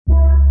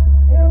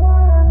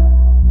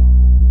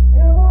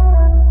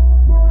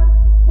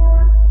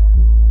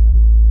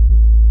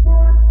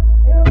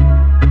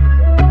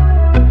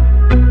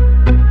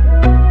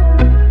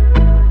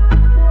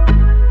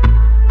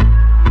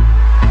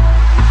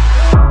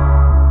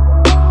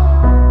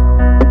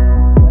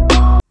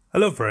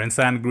Hello friends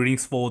and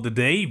greetings for the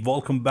day.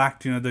 Welcome back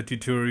to another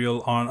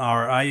tutorial on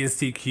our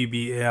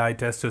ISTQB AI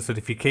Tester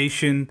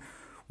certification.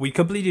 We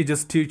completed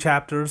just 2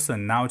 chapters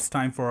and now it's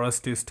time for us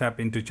to step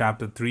into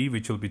chapter 3,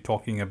 which will be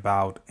talking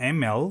about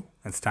ML.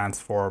 It stands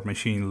for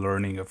machine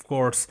learning, of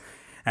course.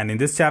 And in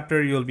this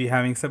chapter, you'll be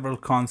having several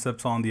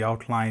concepts on the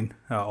outline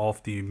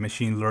of the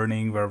machine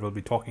learning, where we'll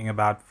be talking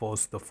about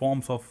first the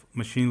forms of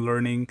machine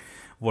learning,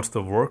 what's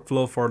the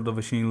workflow for the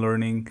machine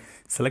learning,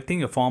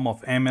 selecting a form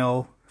of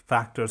ML,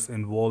 factors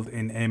involved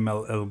in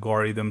ML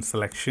algorithm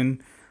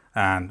selection,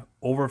 and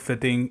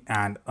overfitting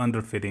and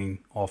underfitting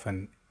of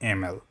an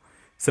ML.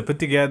 So put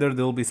together,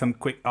 there will be some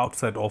quick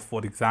outset of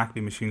what exactly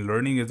machine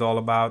learning is all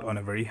about on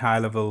a very high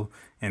level,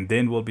 and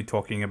then we'll be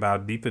talking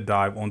about deeper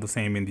dive on the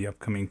same in the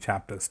upcoming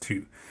chapters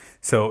too.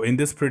 So in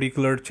this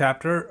particular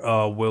chapter,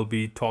 we'll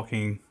be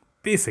talking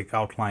basic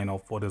outline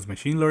of what is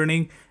machine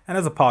learning, and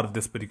as a part of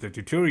this particular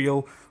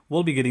tutorial,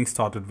 we'll be getting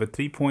started with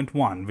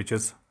 3.1, which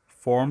is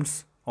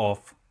forms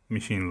of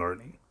machine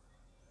learning.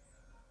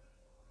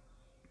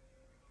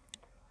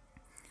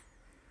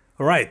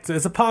 All right, so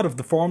as a part of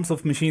the forms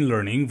of machine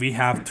learning, we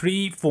have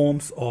 3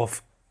 forms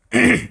of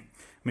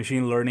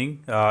machine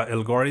learning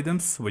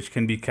algorithms, which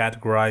can be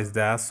categorized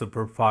as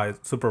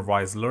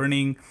supervised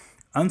learning,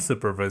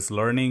 unsupervised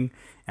learning,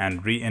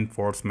 and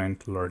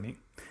reinforcement learning.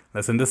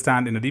 Let's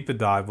understand in a deeper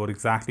dive what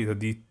exactly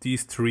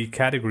these 3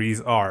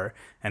 categories are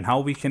and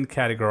how we can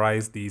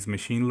categorize these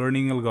machine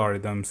learning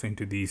algorithms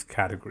into these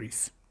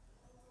categories.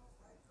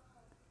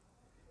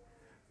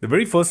 The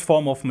very first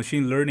form of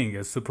machine learning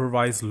is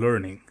supervised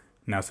learning.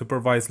 Now,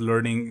 supervised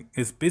learning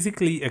is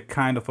basically a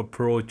kind of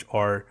approach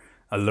or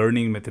a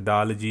learning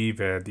methodology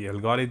where the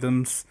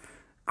algorithms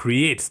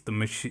creates the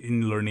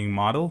machine learning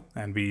model,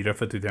 and we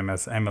refer to them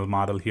as ML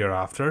model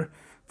hereafter,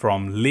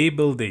 from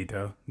label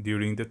data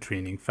during the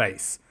training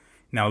phase.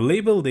 Now,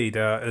 label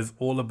data is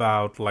all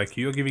about like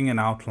you're giving an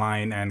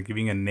outline and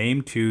giving a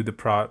name to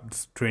the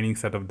training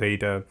set of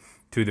data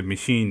to the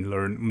machine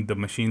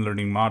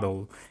learning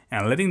model,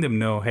 and letting them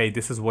know, hey,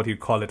 this is what you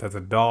call it as a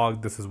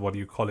dog, this is what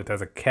you call it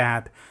as a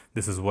cat,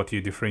 this is what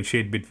you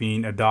differentiate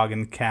between a dog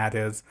and cat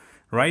is,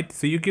 right?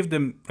 So you give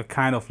them a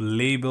kind of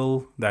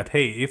label that,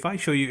 hey, if I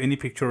show you any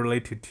picture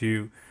related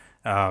to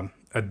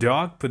a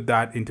dog, put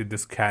that into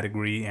this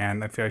category,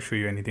 and if I show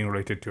you anything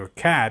related to a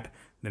cat,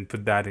 then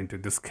put that into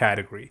this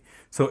category.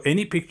 So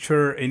any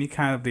picture, any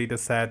kind of data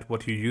set,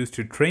 what you use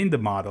to train the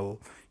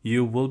model,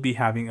 you will be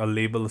having a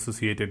label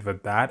associated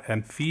with that,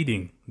 and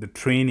feeding the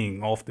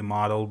training of the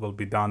model will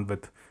be done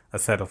with a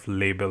set of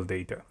label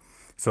data.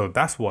 So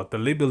that's what the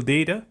label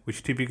data,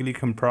 which typically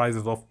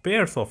comprises of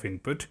pairs of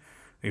input,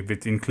 if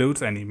it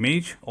includes an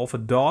image of a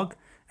dog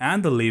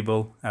and the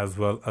label as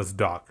well as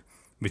dog,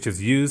 which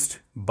is used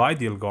by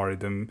the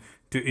algorithm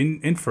to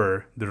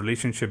infer the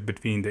relationship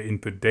between the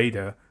input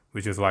data,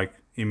 which is like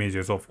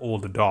images of all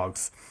the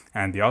dogs,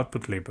 and the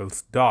output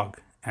labels dog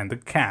and the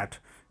cat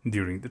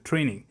during the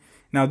training.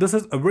 Now, this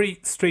is a very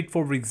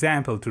straightforward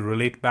example to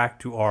relate back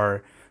to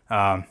our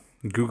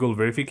Google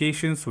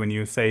verifications. When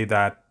you say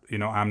that,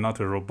 I'm not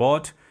a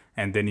robot,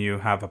 and then you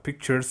have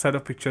a set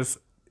of pictures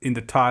in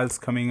the tiles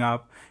coming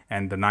up,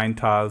 and the 9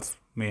 tiles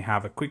may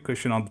have a quick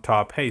question on the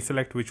top, hey,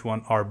 select which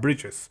one are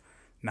bridges.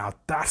 Now,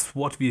 that's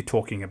what we're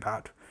talking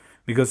about,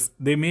 because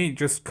they may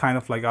just kind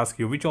of like ask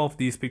you which of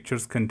these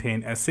pictures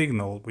contain a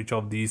signal, which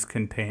of these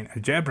contain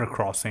a zebra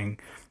crossing,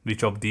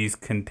 which of these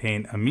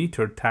contain a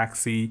meter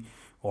taxi,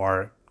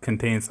 or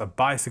contains a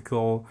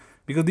bicycle,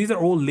 because these are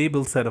all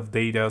labeled set of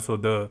data. So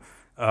the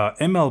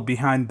ML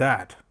behind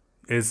that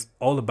is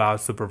all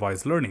about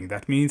supervised learning.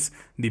 That means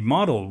the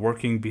model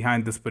working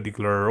behind this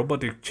particular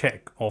robotic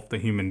check of the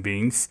human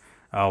beings,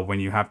 when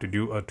you have to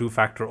do a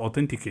 2-factor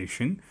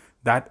authentication,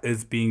 that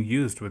is being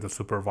used with a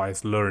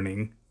supervised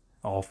learning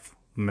of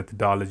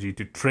methodology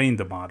to train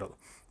the model.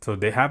 So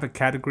they have a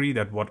category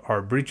that what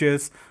are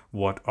bridges,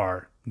 what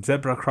are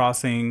zebra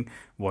crossing,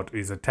 what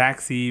is a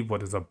taxi,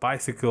 what is a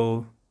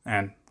bicycle,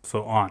 and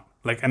so on,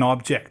 like an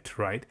object,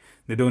 right?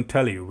 They don't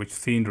tell you which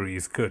scenery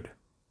is good.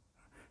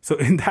 So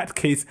in that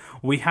case,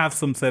 we have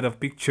some set of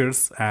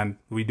pictures, and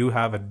we do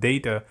have a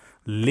data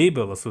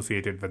label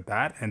associated with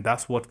that, and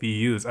that's what we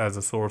use as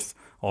a source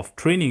of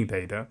training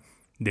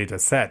data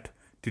set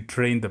to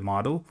train the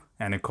model,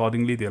 and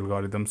accordingly the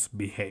algorithms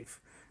behave.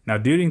 Now,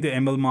 during the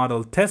ML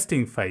model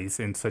testing phase,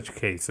 in such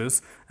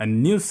cases, a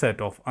new set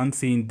of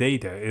unseen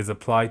data is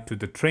applied to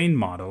the trained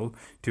model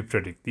to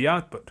predict the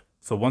output.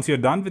 So once you're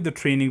done with the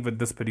training with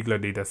this particular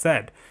data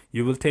set,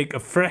 you will take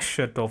a fresh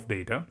set of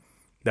data.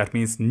 That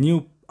means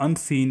new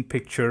unseen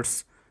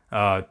pictures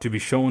to be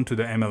shown to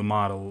the ML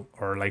model,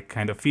 or like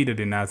kind of feed it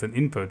in as an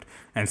input,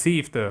 and see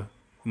if the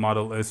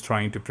model is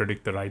trying to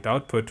predict the right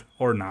output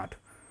or not.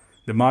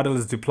 The model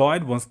is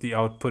deployed once the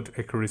output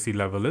accuracy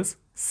level is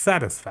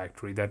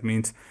satisfactory. That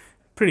means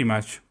pretty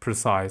much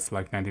precise,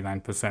 like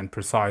 99%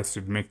 precise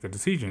to make the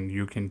decision.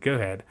 You can go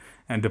ahead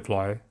and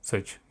deploy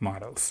such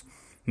models.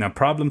 Now,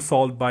 problems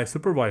solved by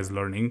supervised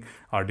learning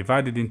are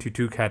divided into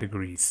 2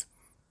 categories.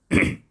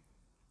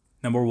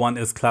 Number 1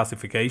 is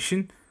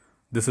classification.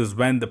 This is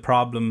when the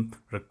problem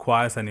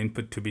requires an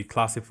input to be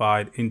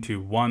classified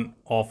into one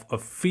of a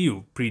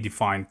few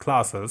predefined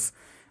classes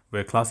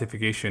where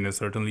classification is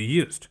certainly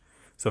used.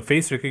 So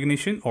face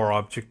recognition or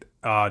object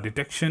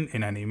detection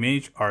in an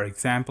image are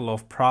example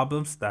of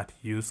problems that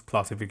use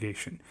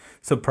classification.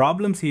 So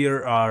problems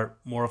here are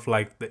more of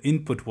like the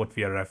input what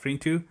we are referring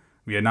to.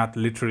 We are not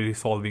literally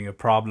solving a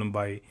problem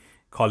by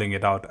calling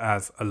it out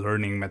as a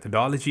learning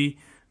methodology.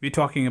 We're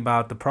talking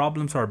about the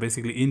problems are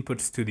basically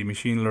inputs to the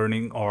machine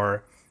learning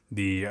or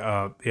the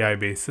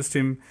AI-based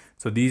system.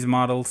 So these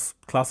models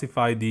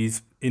classify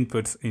these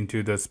inputs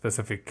into the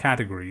specific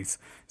categories.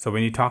 So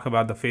when you talk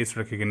about the face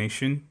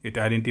recognition, it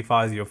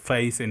identifies your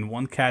face in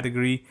one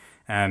category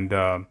and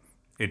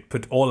it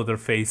put all other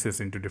faces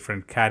into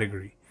different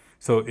category.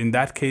 So in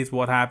that case,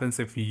 what happens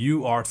if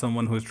you are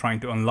someone who's trying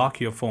to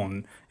unlock your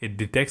phone, it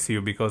detects you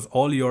because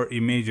all your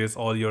images,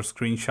 all your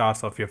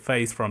screenshots of your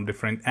face from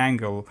different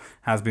angle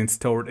has been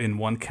stored in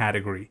one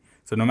category.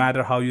 So no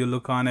matter how you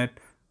look on it,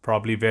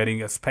 probably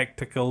wearing a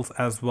spectacles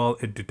as well,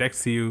 it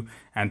detects you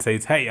and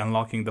says, hey,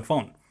 unlocking the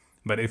phone.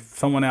 But if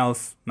someone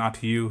else,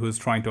 not you, who's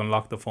trying to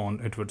unlock the phone,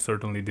 it would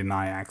certainly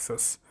deny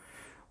access.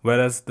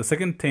 Whereas the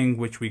second thing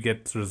which we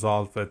get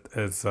resolved with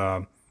is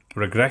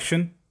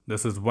regression.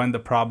 This is when the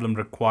problem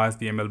requires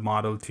the ML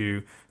model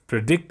to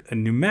predict a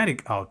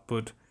numeric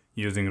output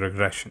using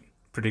regression,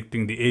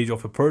 predicting the age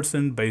of a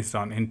person based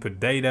on input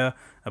data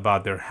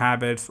about their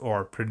habits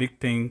or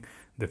predicting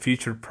the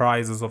future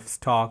prices of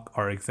stock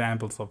are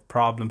examples of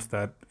problems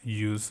that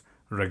use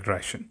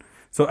regression.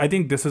 So I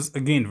think this is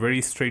again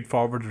very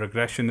straightforward.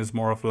 Regression is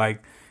more of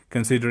like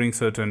considering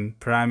certain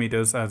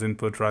parameters as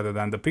input rather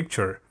than the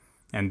picture.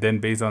 And then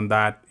based on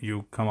that,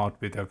 you come out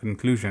with a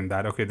conclusion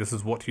that, okay, this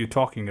is what you're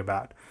talking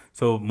about.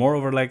 So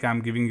moreover, like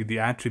I'm giving you the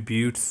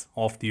attributes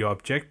of the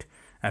object,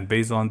 and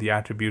based on the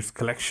attributes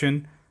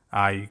collection,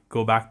 I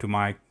go back to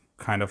my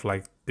kind of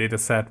like data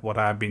set, what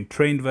I've been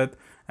trained with,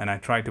 and I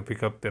try to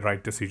pick up the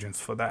right decisions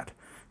for that.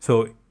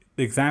 So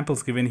the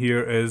examples given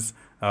here is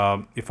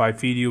if I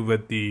feed you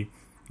with the,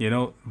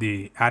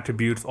 the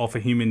attributes of a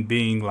human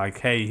being, like,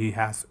 hey, he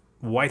has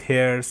white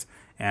hairs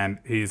and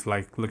he's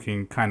like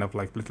looking kind of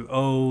like little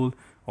old,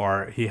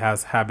 or he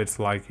has habits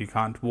like he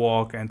can't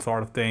walk and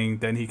sort of thing,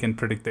 then he can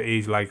predict the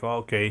age like, oh,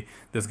 okay,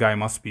 this guy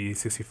must be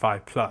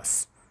 65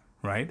 plus,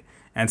 right?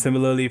 And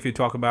similarly, if you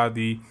talk about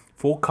the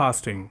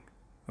forecasting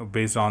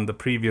based on the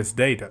previous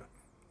data,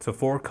 so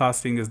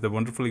forecasting is the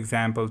wonderful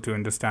example to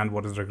understand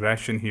what is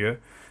regression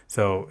here.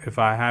 So if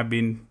I have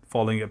been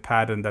following a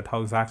pattern that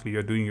how exactly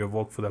you're doing your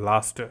work for the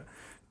last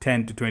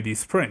 10 to 20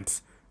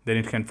 sprints, then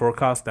it can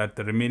forecast that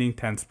the remaining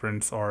 10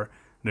 sprints or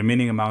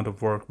remaining amount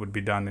of work would be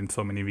done in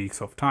so many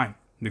weeks of time,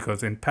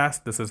 because in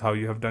past, this is how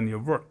you have done your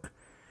work.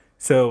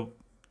 So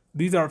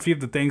these are a few of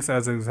the things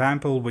as an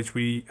example, which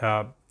we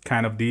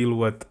kind of deal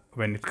with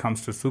when it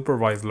comes to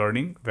supervised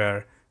learning,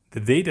 where the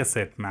data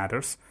set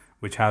matters,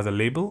 which has a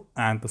label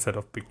and the set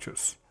of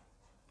pictures.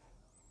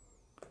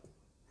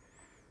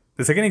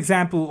 The second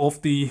example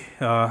of the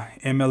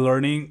ML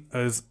learning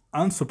is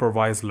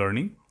unsupervised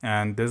learning.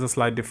 And there's a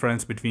slight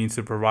difference between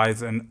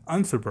supervised and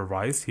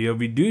unsupervised. Here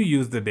we do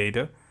use the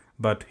data,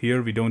 but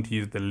here we don't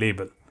use the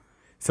label.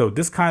 So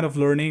this kind of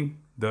learning,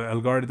 the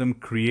algorithm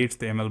creates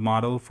the ML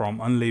model from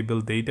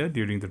unlabeled data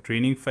during the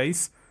training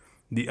phase.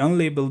 The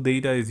unlabeled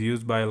data is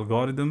used by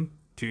algorithm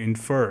to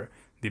infer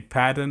the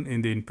pattern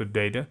in the input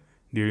data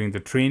during the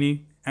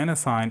training and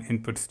assign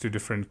inputs to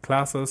different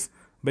classes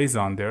based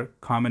on their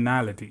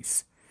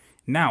commonalities.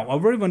 Now, a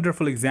very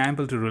wonderful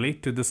example to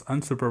relate to this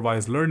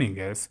unsupervised learning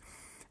is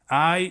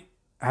I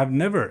have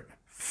never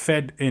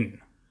fed in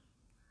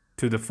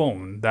to the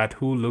phone that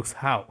who looks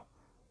how,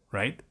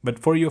 right? But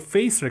for your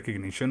face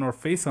recognition or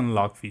face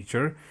unlock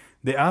feature,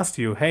 they asked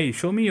you, hey,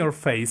 show me your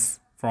face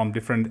from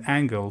different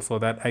angles so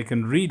that I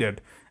can read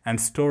it and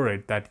store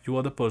it that you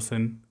are the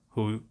person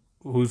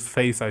whose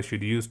face I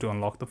should use to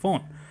unlock the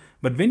phone.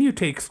 But when you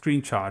take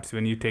screenshots,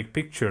 when you take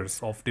pictures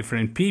of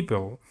different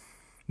people,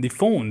 the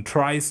phone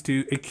tries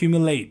to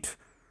accumulate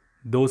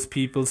those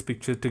people's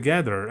pictures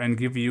together and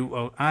give you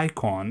an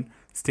icon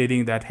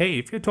stating that, hey,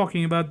 if you're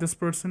talking about this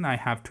person, I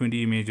have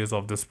 20 images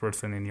of this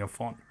person in your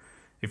phone.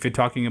 If you're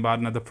talking about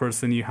another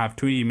person, you have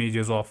 20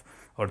 images of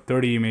or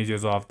 30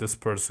 images of this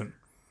person.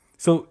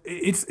 So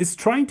it's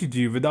trying to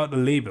do without a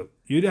label.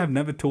 You have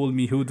never told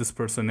me who this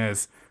person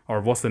is or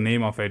what's the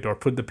name of it or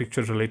put the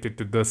pictures related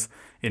to this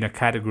in a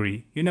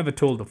category. You never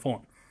told the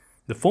phone.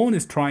 The phone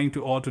is trying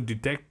to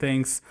auto-detect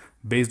things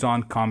based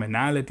on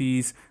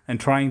commonalities and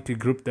trying to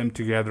group them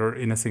together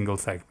in a single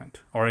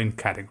segment or in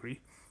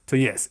category. So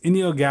yes, in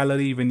your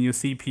gallery, when you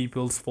see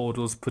people's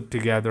photos put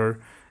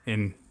together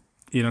in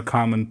a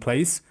common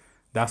place,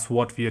 that's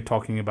what we are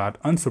talking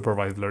about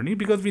unsupervised learning,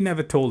 because we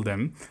never told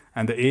them,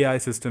 and the AI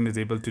system is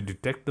able to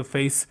detect the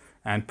face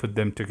and put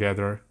them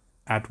together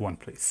at one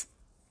place.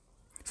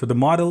 So the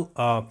model,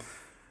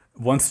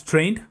 once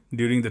trained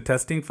during the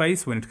testing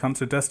phase, when it comes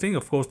to testing,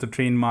 of course, the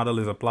trained model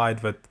is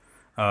applied with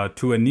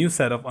to a new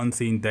set of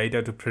unseen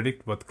data to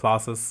predict what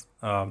classes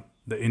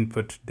the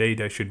input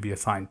data should be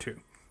assigned to.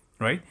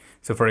 right?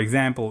 So for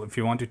example, if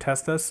you want to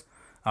test this,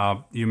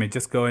 you may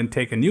just go and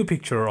take a new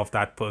picture of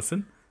that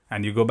person,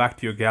 and you go back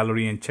to your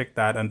gallery and check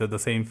that under the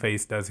same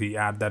face, does he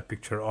add that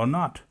picture or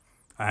not?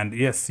 And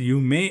yes, you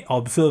may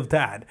observe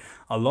that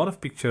a lot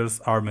of pictures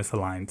are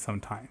misaligned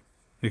sometimes,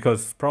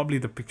 because probably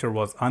the picture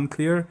was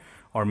unclear,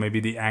 or maybe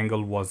the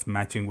angle was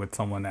matching with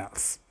someone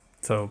else.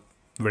 So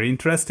very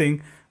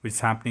interesting, which is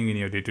happening in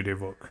your day-to-day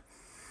work.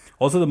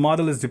 Also, the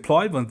model is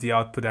deployed once the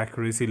output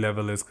accuracy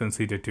level is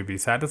considered to be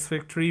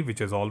satisfactory,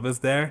 which is always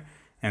there.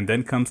 And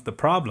then comes the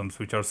problems,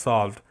 which are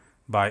solved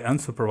by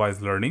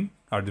unsupervised learning,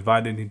 are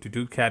divided into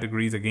two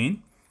categories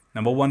again.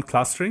 Number one,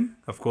 clustering.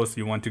 Of course,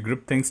 you want to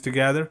group things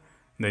together.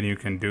 Then you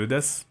can do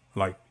this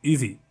like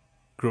easy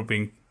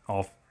grouping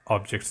of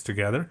objects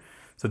together.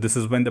 So this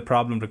is when the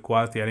problem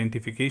requires the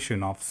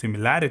identification of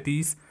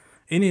similarities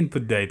in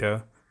input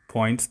data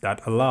points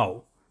that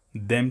allow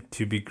them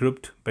to be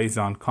grouped based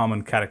on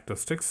common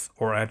characteristics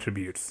or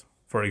attributes.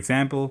 For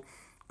example,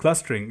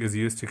 clustering is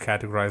used to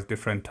categorize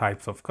different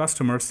types of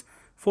customers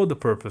for the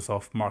purpose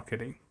of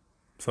marketing.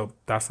 So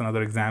that's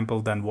another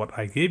example than what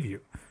I gave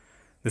you.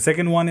 The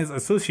second one is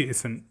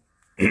association.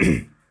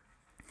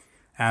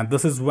 And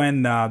this is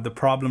when the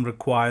problem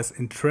requires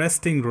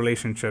interesting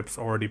relationships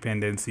or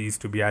dependencies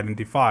to be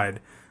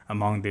identified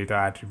among data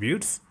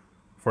attributes.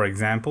 For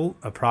example,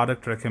 a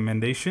product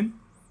recommendation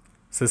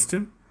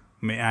system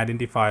may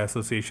identify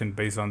association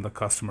based on the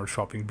customer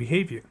shopping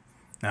behavior.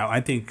 Now,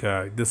 I think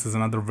this is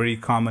another very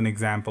common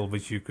example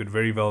which you could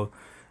very well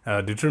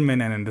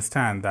determine and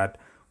understand, that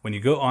when you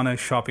go on a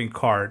shopping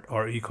cart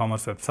or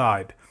e-commerce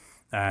website,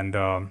 and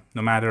no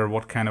matter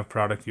what kind of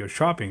product you're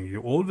shopping,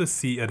 you always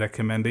see a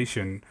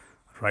recommendation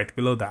right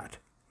below that,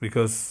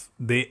 because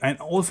they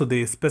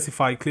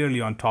specify clearly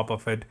on top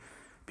of it,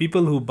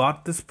 people who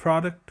bought this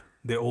product,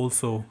 they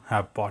also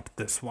have bought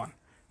this one.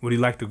 Would you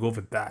like to go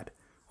with that?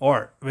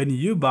 Or when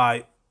you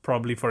buy,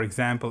 probably for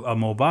example, a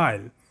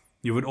mobile,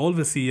 you would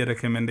always see a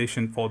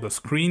recommendation for the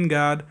screen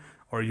guard,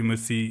 or you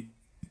must see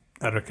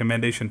a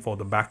recommendation for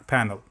the back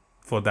panel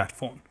for that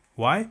phone.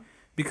 Why?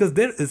 Because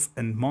there is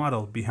a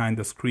model behind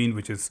the screen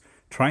which is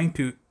trying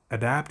to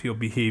adapt your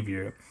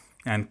behavior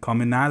and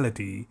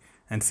commonality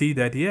and see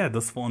that, yeah,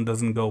 this phone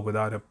doesn't go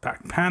without a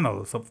back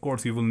panel. So of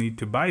course you will need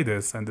to buy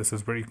this, and this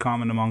is very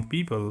common among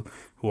people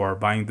who are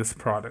buying this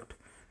product.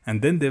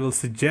 And then they will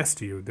suggest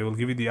to you, they will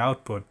give you the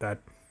output that,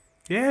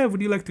 yeah,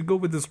 would you like to go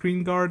with the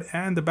screen guard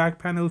and the back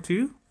panel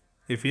too?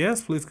 If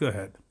yes, please go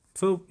ahead.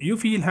 So you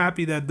feel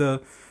happy that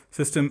the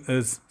system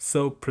is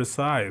so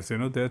precise. You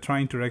know, they're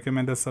trying to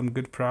recommend us some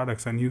good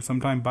products, and you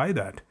sometimes buy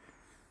that.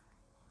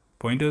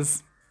 Point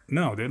is,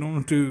 no, they don't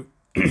want to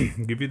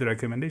give you the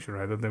recommendation,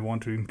 rather they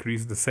want to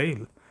increase the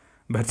sale.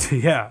 But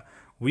yeah,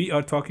 we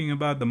are talking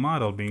about the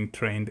model being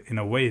trained in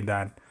a way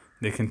that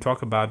they can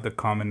talk about the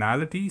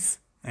commonalities,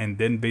 and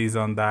then based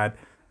on that,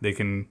 they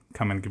can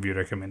come and give you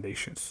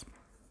recommendations.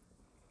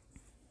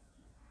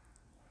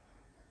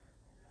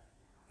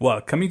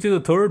 Well, coming to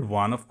the third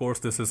one, of course,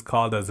 this is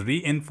called as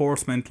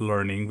reinforcement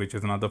learning, which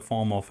is another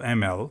form of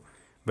ML,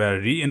 where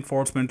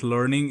reinforcement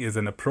learning is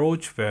an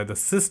approach where the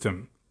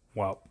system,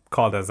 well,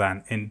 called as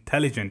an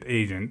intelligent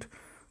agent,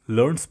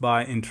 learns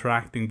by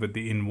interacting with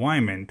the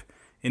environment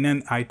in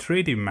an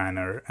iterative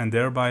manner and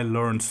thereby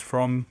learns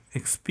from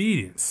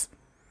experience.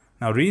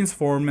 Now,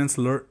 reinforcement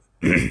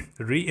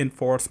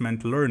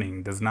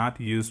learning does not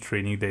use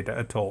training data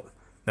at all.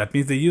 That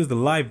means they use the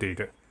live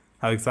data,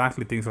 how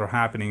exactly things are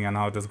happening and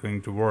how it is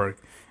going to work,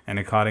 and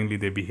accordingly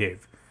they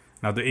behave.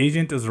 Now, the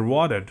agent is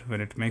rewarded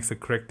when it makes a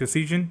correct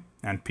decision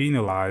and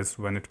penalized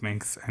when it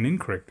makes an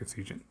incorrect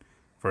decision.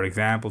 For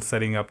example,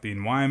 setting up the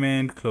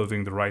environment,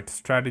 closing the right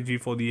strategy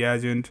for the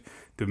agent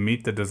to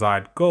meet the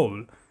desired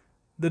goal.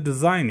 The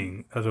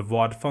designing a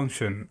reward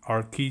function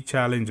are key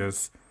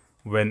challenges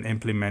when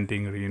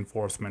implementing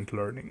reinforcement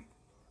learning.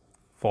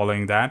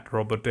 Following that,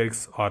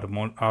 robotics,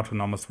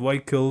 autonomous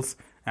vehicles,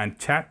 and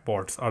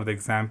chatbots are the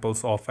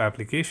examples of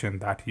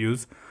applications that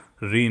use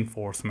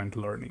reinforcement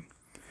learning.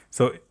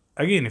 So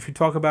again, if you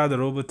talk about the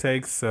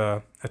robotics,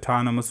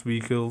 autonomous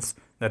vehicles,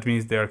 that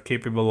means they are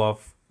capable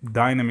of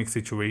dynamic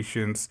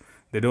situations.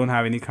 They don't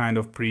have any kind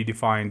of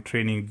predefined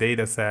training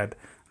data set.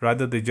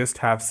 Rather, they just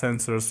have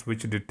sensors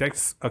which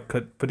detects a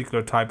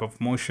particular type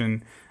of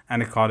motion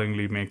and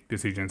accordingly make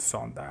decisions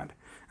on that.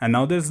 And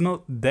now there's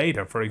no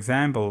data. For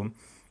example,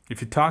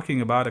 if you're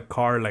talking about a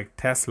car like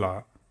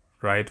Tesla,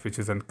 right, which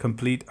is a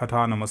complete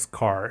autonomous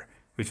car,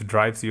 which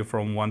drives you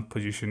from one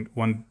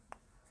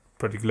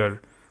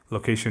particular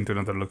location to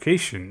another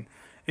location,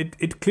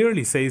 it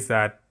clearly says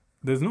that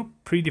there's no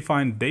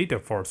predefined data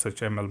for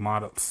such ML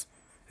models.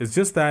 It's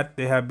just that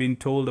they have been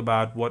told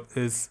about what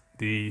is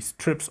the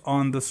strips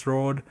on this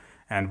road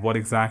and what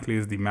exactly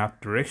is the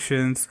map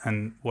directions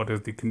and what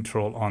is the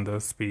control on the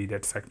speed,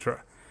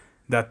 etc.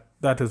 That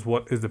is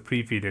what is the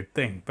pre-feeded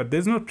thing. But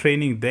there's no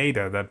training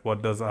data that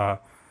what does a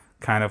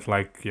kind of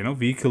like,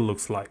 vehicle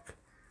looks like,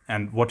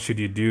 and what should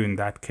you do in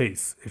that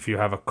case. If you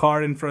have a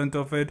car in front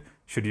of it,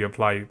 should you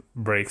apply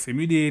brakes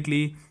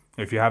immediately?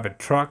 If you have a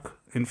truck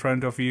in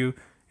front of you,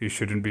 you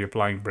shouldn't be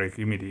applying brake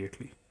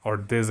immediately. or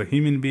there's a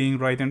human being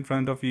right in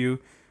front of you,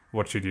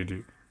 what should you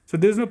do? So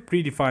there's no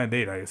predefined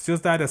data. It's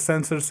just that a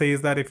sensor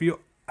says that if you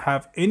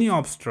have any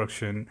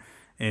obstruction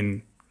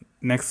in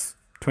next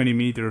 20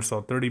 meters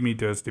or 30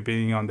 meters,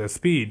 depending on the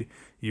speed,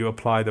 you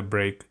apply the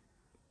brake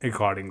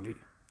accordingly,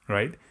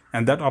 right?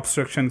 And that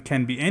obstruction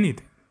can be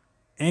anything.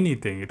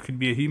 Anything. It could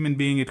be a human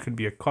being, it could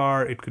be a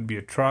car, it could be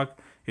a truck,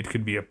 it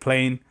could be a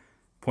plane.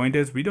 Point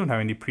is, we don't have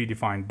any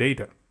predefined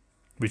data,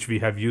 which we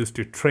have used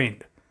to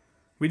train.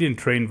 We didn't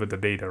train with the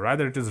data.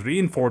 Rather, it is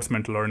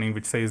reinforcement learning,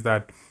 which says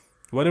that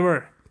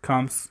whatever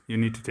comes, you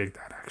need to take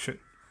that action.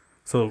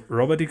 So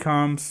robotic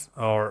arms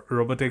or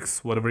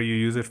robotics, whatever you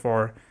use it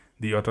for,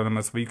 the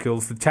autonomous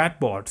vehicles, the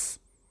chatbots,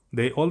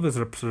 they always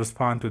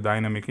respond to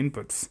dynamic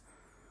inputs.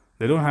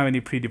 They don't have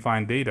any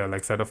predefined data,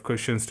 like set of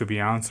questions to be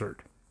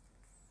answered.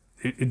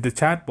 The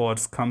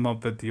chatbots come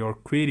up with your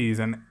queries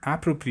and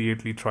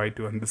appropriately try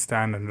to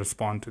understand and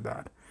respond to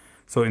that.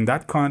 So in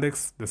that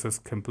context, this is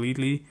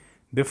completely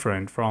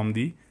different from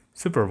the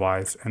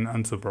supervised and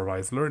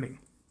unsupervised learning.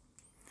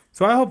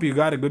 So I hope you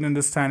got a good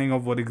understanding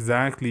of what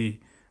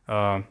exactly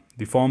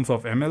the forms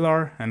of ML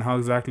are and how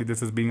exactly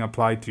this is being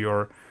applied to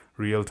your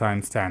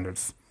real-time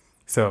standards.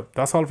 So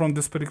that's all from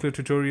this particular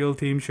tutorial,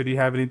 team. Should you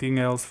have anything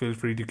else, feel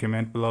free to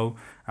comment below.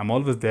 I'm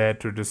always there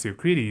to address your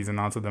queries and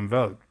answer them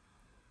well.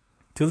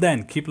 Till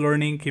then, keep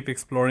learning, keep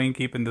exploring,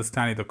 keep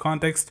understanding the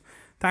context.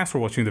 Thanks for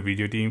watching the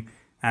video, team,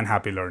 and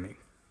happy learning.